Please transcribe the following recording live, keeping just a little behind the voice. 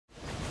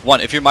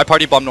One, if you're my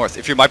party, bomb north.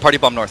 If you're my party,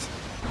 bomb north.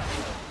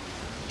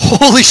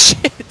 Holy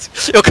shit!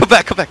 Yo, come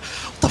back, come back.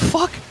 What the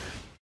fuck?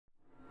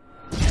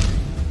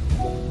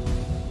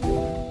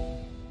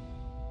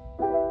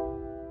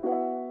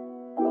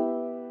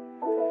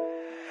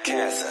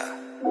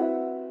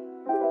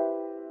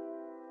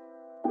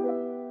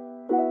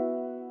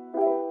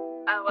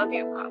 I love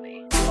you,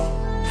 Poppy.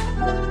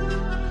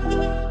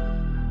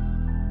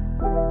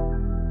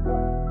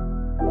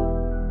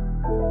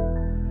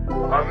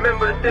 I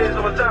remember the days I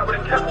was out with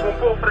the caps on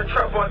board for the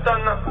trap, but I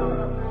done that.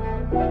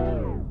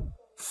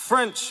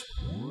 French.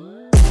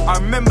 I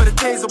remember the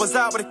days I was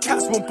out with the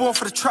cats, weren't born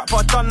for the trap,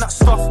 but I done that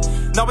stuff.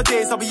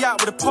 Nowadays I'll be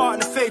out with a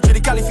partner, fade, the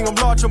galley think I'm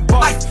large and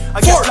buff.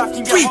 I guess life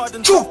can get hard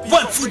and tough. 4, 3, 2,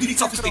 1, full duty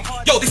Thompson, baby.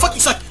 Yo, they fucking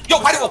suck.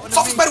 Yo, by the way,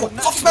 Thompson, by the way,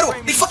 Thompson, by the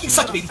way. They fucking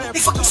suck, baby. They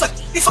fucking suck.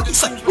 They fucking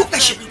suck. Look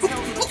that shit.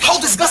 Look how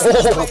disgusting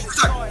this place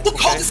is. Look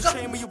how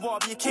disgusting.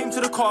 You came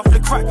to the car for the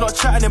crack, not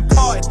chatting and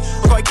parted.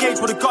 I got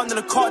engaged with a gun and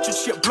a cartridge,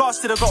 shit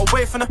blasted. I got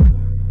away from the.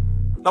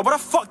 Now what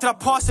the fuck did I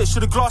pass it?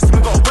 Should've glassed him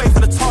and got away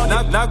from the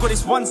target. Now I got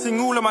this one thing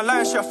all in my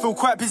line shit. I feel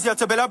quite busy, I'll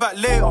tell you about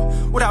later.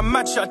 All that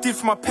mad shit I did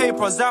for my paper.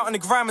 I was out on the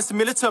grind with some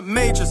militant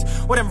majors.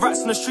 All them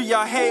rats on the street, yeah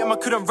I hate them. I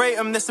couldn't rate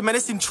them, they're some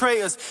menacing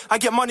traitors. I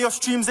get money off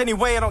streams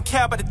anyway, I don't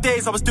care about the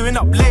days I was doing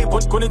up late.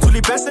 But going into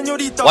the best and you're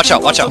the. Watch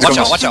out, watch out, watch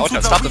out, watch out, watch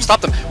out. Stop them, stop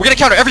them. We're gonna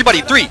counter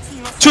everybody. 3,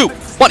 2,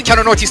 1.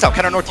 Counter northeast out,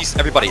 counter northeast.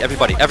 Everybody,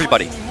 everybody,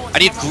 everybody. I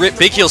need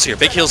big heals here,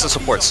 big heals and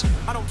supports.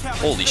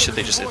 Holy shit,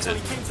 they just hit it.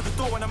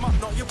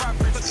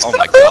 Oh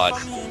my god.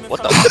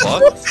 What the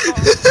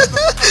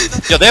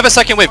fuck? Yo, they have a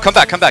second wave. Come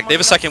back, come back. They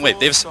have a second wave.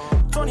 They have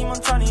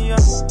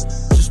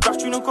J'espère que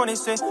tu nous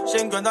connaissais,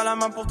 j'ai une gun dans la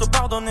main pour te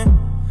pardonner.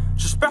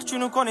 J'espère que tu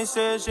nous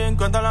connaissais, j'ai une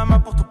gun dans la main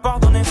pour te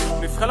pardonner.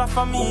 Mes frères la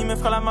famille, mes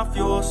frères la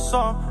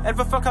mafiosa. Elle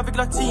veut fuck avec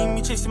la team,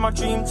 me chasing my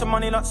dream to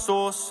money like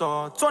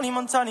Sosa. Tony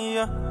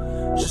Montana,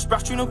 j'espère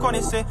que tu nous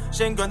connaissais,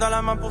 j'ai une gun dans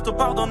la main pour te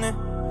pardonner.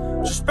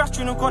 J'espère que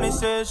tu nous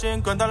connaissais, j'ai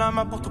une gun dans la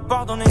main pour te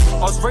pardonner.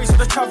 I was raised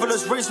with the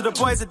travelers, raised with the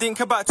boys that didn't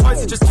care about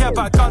toys, they just care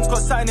about guns. Got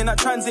something in that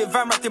transit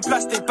van wrapped in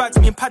plastic bags.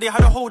 Me and Paddy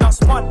had a hold out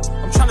spun.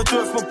 I'm trying to do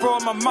it for my bro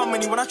and my mum,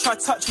 and when I try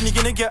touching you're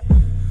gonna get.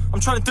 I'm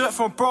trying to do it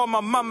for my bro and my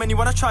mum, and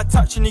when I try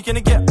touching you're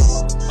gonna get.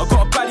 I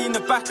got a baddie in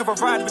the back of a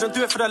ride, we don't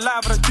do it for the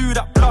live, I don't do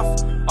that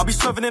bluff. I'll be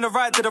swerving in a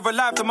ride that are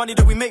alive, the money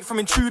that we make from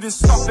intruding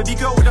stuff. Baby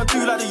girl, we don't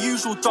do like the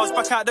usual does.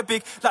 Back out the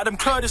big, like them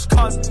Kurdish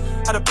cars.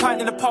 Had a pint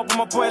in the pub with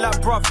my boy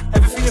like bruv.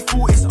 Everything they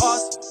thought is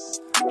us.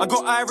 I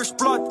got Irish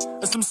blood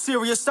and some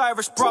serious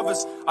Irish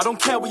brothers. I don't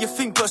care what you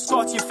think, but a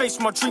scar to your face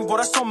with my drink, boy,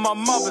 that's on my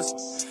mother's.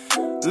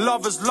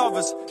 Lovers,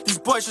 lovers, these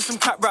boys just some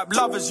cat rap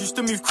lovers. Used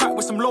to move crack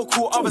with some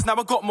local others. Now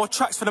I got more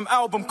tracks for them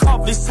album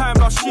covers. This time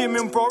last year, me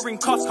and bro ring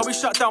cuts. How we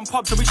shut down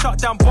pubs and we shut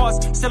down bars.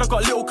 Still I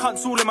got little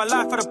cunts all in my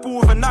life. Had a ball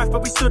with a knife,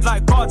 but we stood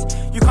like guards.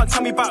 You can't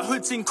tell me about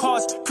hoods in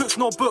cars, cooks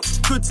no books,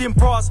 goods in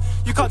bras.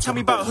 You can't tell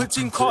me about hoods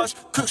in cars,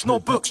 cooks no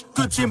books,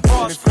 goods in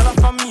bras. Mes frères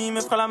la famille,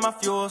 mes frères la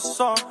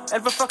mafiosa.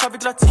 Elle veut fuck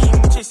avec la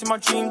team, chasing my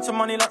dream to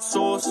money like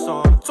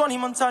Sosa. Tony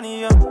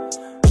Montana,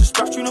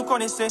 j'espère que tu nous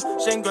connaissais,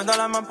 j'ai une gun dans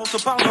la main pour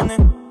te pardonner.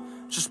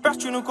 J'espère que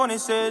tu nous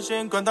connaissais, j'ai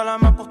une gun dans la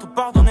main pour te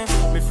pardonner.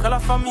 Mes frères la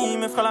famille,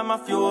 mes frères la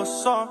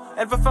mafiosa.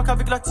 Elle veut fuck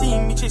avec la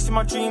team, me chasing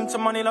my dream to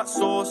money like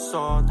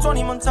Sosa.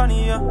 Tony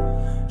Montana,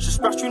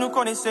 j'espère que tu nous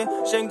connaissais,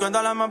 j'ai une gun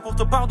dans la main pour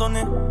te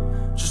pardonner.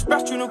 J'espère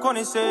que tu nous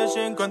connaissais,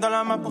 j'ai une gun dans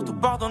la main pour te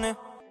pardonner.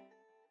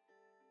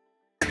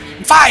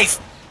 5,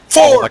 4,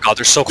 oh my god,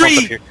 they're so close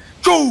up 3, here.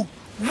 2,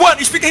 1.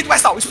 It's split the hit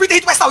west out. It's split the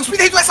hit west out. It's split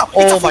the hit west out.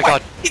 Oh my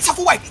god. It's off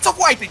a wipe. It's off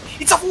a wipe.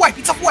 It's off a wipe.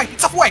 It's off a wipe.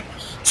 It's off a wipe.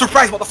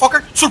 Surprise,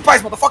 motherfucker.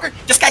 Surprise, motherfucker.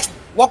 Just catch me.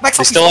 Walk back.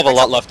 They still have a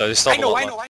lot left though. They still have a lot left.